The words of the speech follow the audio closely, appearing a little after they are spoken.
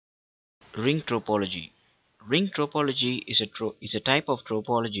Ring topology. Ring topology is a type of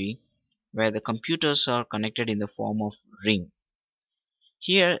topology where the computers are connected in the form of ring.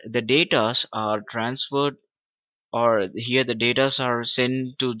 Here the datas are transferred, or here the datas are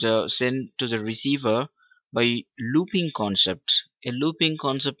sent to the receiver by looping concept. A looping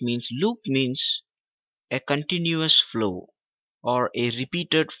concept means loop means a continuous flow or a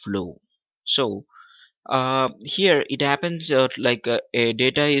repeated flow. So here it happens a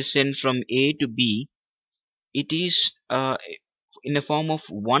data is sent from A to B. It is in the form of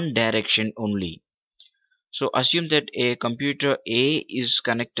one direction only. So assume that a computer A is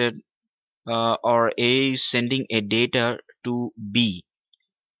connected, or A is sending a data to B.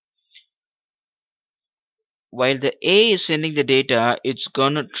 While the A is sending the data, it's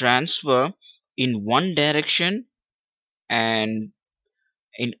gonna transfer in one direction, and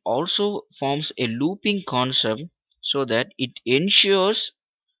it also forms a looping concept so that it ensures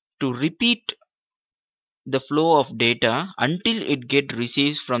to repeat the flow of data until it get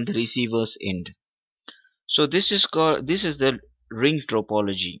received from the receiver's end. So this is the ring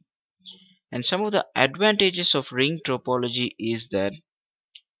topology. And some of the advantages of ring topology is that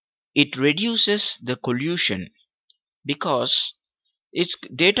it reduces the collision, because its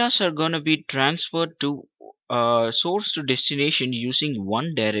data are going to be transferred to source to destination using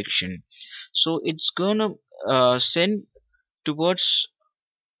one direction. So it's going to send towards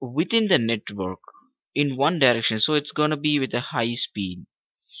within the network in one direction, so it's going to be with a high speed.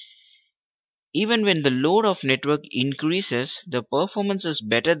 Even when the load of network increases, the performance is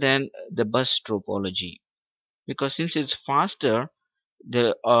better than the bus topology, because since it's faster,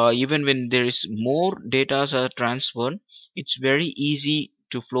 the even when there is more data are transferred, it's very easy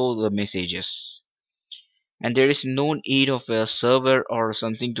to flow the messages, and there is no need of a server or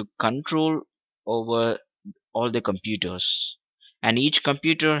something to control over all the computers, and each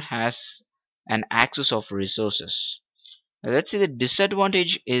computer has an access of resources. Now, let's say the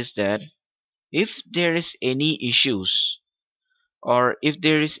disadvantage is that if there is any issues, or if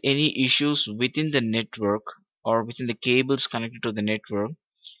there is any issues within the network or within the cables connected to the network,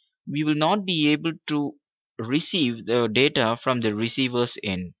 we will not be able to receive the data from the receiver's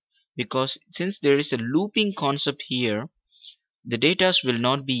end, because since there is a looping concept here, the data will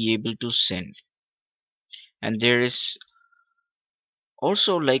not be able to send. And there is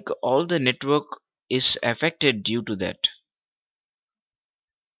also like all the network is affected due to that.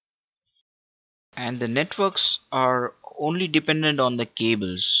 And the networks are only dependent on the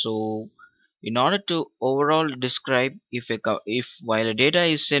cables. So in order to overall describe, if while a data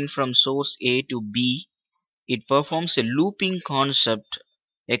is sent from source A to B, it performs a looping concept,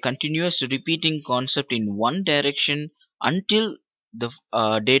 a continuous repeating concept in one direction until the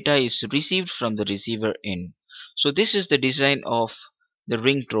data is received from the receiver end. So this is the design of the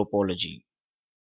ring topology.